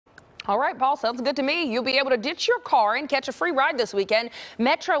All right, Paul, sounds good to me. You'll be able to ditch your car and catch a free ride this weekend.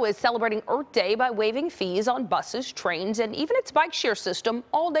 Metro is celebrating Earth Day by waiving fees on buses, trains, and even its bike share system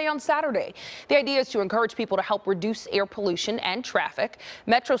all day on Saturday. The idea is to encourage people to help reduce air pollution and traffic.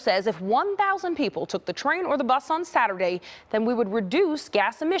 Metro says if 1,000 people took the train or the bus on Saturday, then we would reduce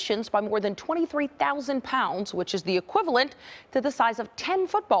gas emissions by more than 23,000 pounds, which is the equivalent to the size of 10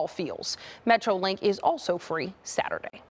 football fields. MetroLink is also free Saturday.